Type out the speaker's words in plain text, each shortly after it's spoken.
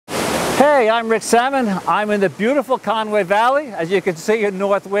Hey, I'm Rick Salmon. I'm in the beautiful Conwy Valley, as you can see, in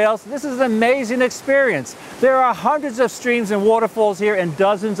North Wales. This is an amazing experience. There are hundreds of streams and waterfalls here and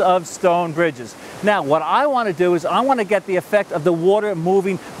dozens of stone bridges. Now, what I want to do is I want to get the effect of the water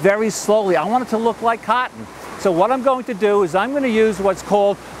moving very slowly. I want it to look like cotton. So what I'm going to do is I'm going to use what's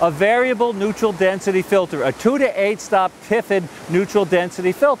called a variable neutral density filter, a 2 to 8 stop Tiffin neutral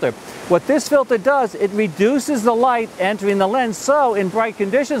density filter. What this filter does, it reduces the light entering the lens, so in bright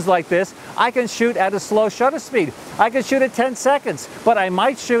conditions like this, I can shoot at a slow shutter speed. I can shoot at 10 seconds, but I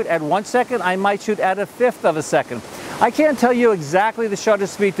might shoot at 1 second, I might shoot at 1/5 of a second. I can't tell you exactly the shutter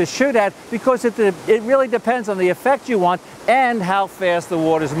speed to shoot at because it really depends on the effect you want and how fast the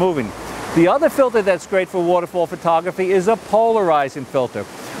water's moving. The other filter that's great for waterfall photography is a polarizing filter.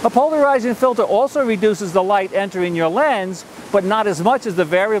 A polarizing filter also reduces the light entering your lens, but not as much as the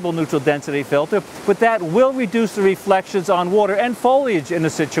variable neutral density filter, but that will reduce the reflections on water and foliage in a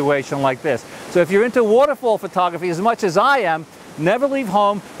situation like this. So if you're into waterfall photography as much as I am, never leave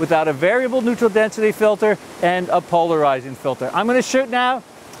home without a variable neutral density filter and a polarizing filter. I'm going to shoot now.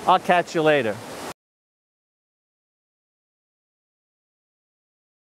 I'll catch you later.